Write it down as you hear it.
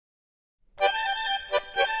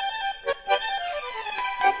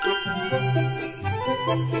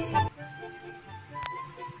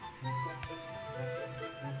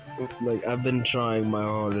Like, I've been trying my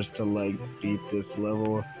hardest to, like, beat this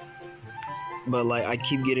level, but, like, I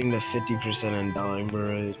keep getting to 50% and dying,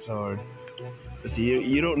 bro. It's hard. See,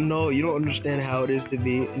 you don't know, you don't understand how it is to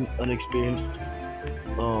be an unexperienced,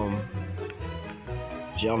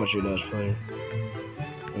 Geometry Dash player.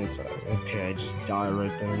 And it's like, okay, I just die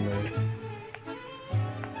right there and then.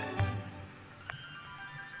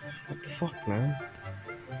 What the fuck, man?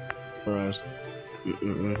 Alright.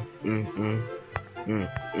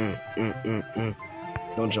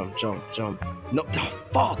 Don't jump. No, oh,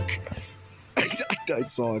 fuck! I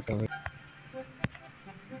saw it coming.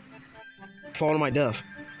 Fall to my death.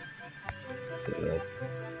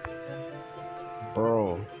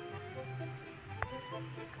 Bro.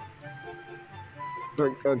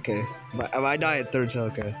 Okay, but if I die at third time,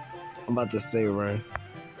 okay. I'm about to say, right?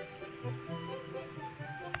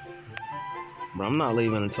 Bro, I'm not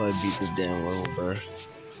leaving until I beat this damn level, bro.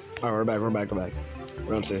 Alright, we're back.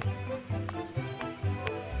 Round 2.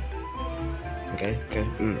 Okay.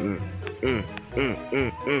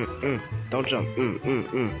 Don't jump.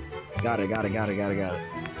 Got it.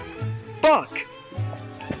 Fuck!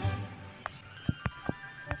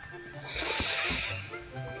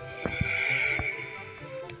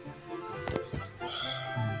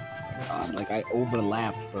 God, like I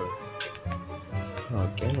overlapped, bro. Oh,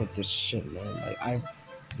 get with this shit, man. Like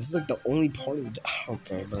this is like the only part of the.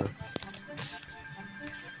 Okay, bro.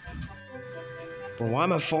 Bro, why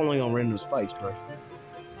am I falling on random spikes, bro?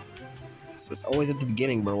 It's always at the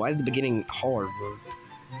beginning, bro. Why is the beginning hard, bro?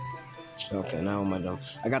 Okay, now am I done?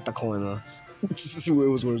 I got the coin though. This is where it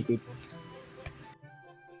was worth it.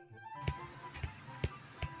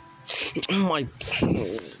 Oh my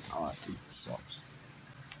god, dude, this sucks.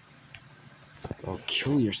 Oh,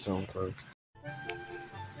 kill yourself, bro.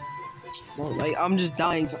 Well, like, I'm just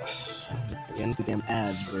dying to. Again, look at them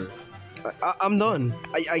ads, bro. I'm done.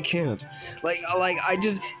 I can't. Like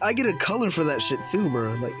I get a color for that shit too,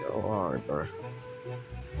 bro. Like, oh, alright, bro.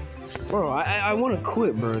 Bro, I want to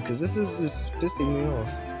quit, bro, because this is just pissing me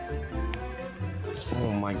off.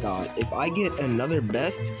 Oh my god. If I get another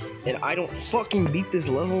best and I don't fucking beat this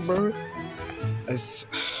level, bro,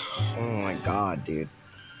 oh my god, dude.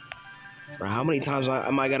 Bro, how many times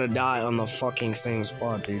am I gonna die on the fucking same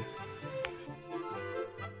spot, dude?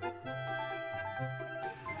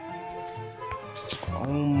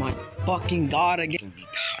 Oh my fucking god, again.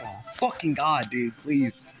 Oh, fucking god, dude,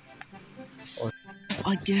 please.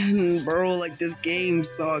 Again, bro, like, this game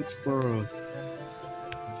sucks, bro.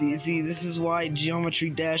 See, this is why Geometry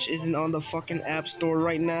Dash isn't on the fucking App Store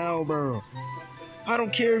right now, bro. I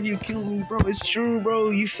don't care if you kill me, bro. It's true, bro.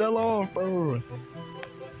 You fell off, bro.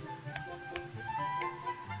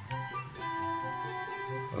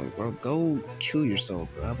 Oh, bro, go kill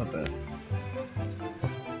yourself, bro. How about that?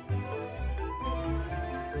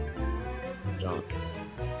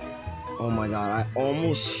 Oh my god, I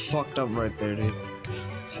almost fucked up right there, dude.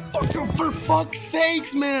 Oh, for fuck's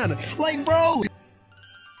sakes, man! Like, bro!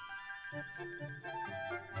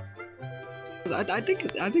 I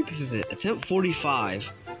think this is it. Attempt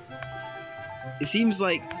 45. It seems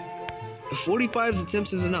like 45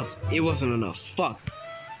 attempts is enough. It wasn't enough. Fuck.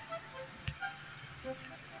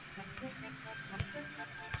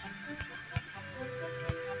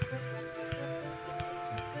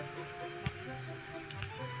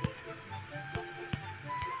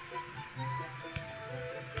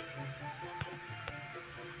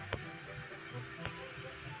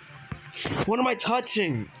 What am I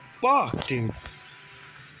touching? Fuck, dude.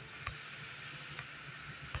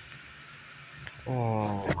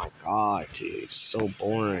 Oh my god, dude. It's so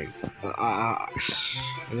boring. I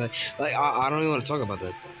don't even want to talk about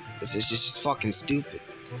that. It's just fucking stupid.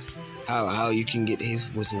 How you can get his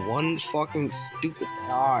with one fucking stupid.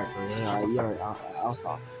 Alright, I'll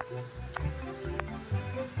stop.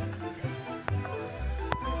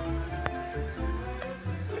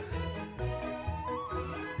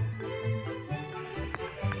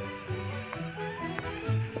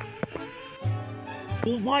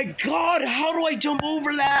 Oh my god, how do I jump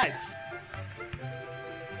over that?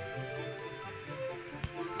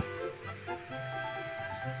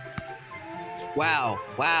 Wow,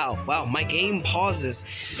 my game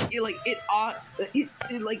pauses. It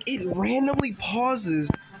randomly pauses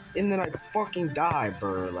and then I fucking die,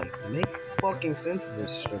 bro. Like, make fucking sense of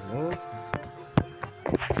this shit, man.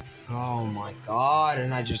 Oh my god,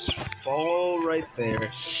 and I just fall right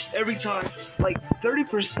there. Every time, like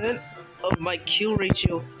 30% of my kill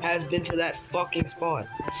ratio has been to that fucking spot.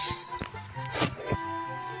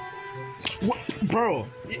 What? Bro,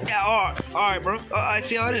 yeah, alright, bro. I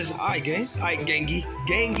see how it is. Alright, gang. Alright, gangy,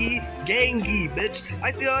 bitch. I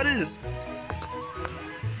see how it is.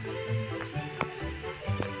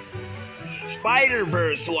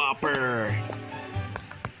 Spider-Verse swapper.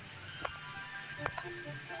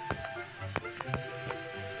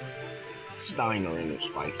 Dying no random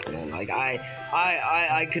spikes, man. Like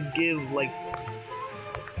I could give like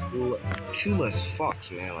two less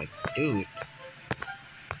fucks, man. Like, dude,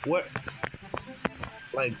 what?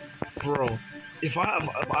 Like, bro, if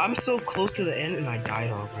I'm so close to the end and I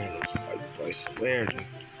died on random spikes, bro, I swear, dude.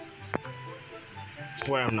 I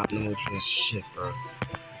swear I'm not in the mood for this shit, bro.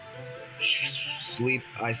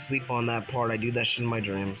 I sleep on that part. I do that shit in my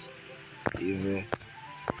dreams. Easy.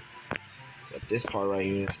 But this part right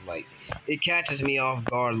here is like, it catches me off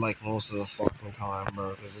guard like most of the fucking time, bro.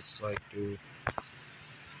 Because it's like, dude,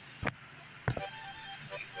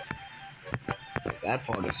 that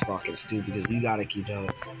part is fucking stupid because you gotta keep doing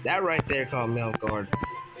it. That right there caught me off guard.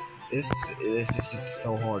 This is just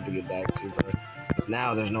so hard to get back to, bro. Because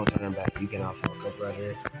now there's no turning back. You cannot fuck up right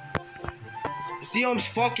here. See what I'm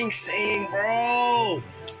fucking saying, bro? Oh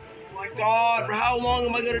my god, bro, how long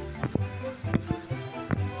am I gonna...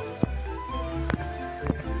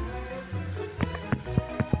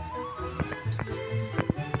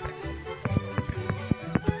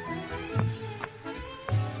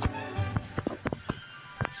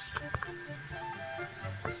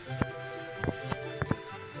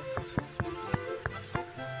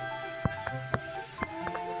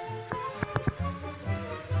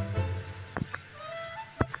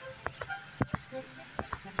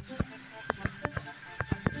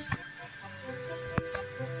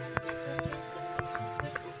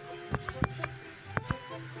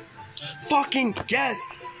 Fucking yes!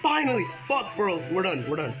 Finally! Fuck, bro, we're done.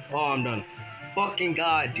 Oh, I'm done. Fucking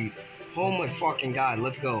god, dude. Oh my fucking god,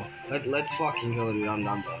 let's go. Let's fucking go, dude. I'm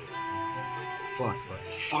done. Fuck, bro.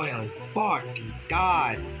 Finally. Fuck, dude.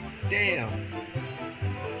 God damn.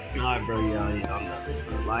 Alright, bro, yeah, I'm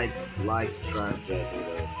done. Like, subscribe, get,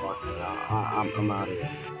 dude. Fuck, I'm out of here.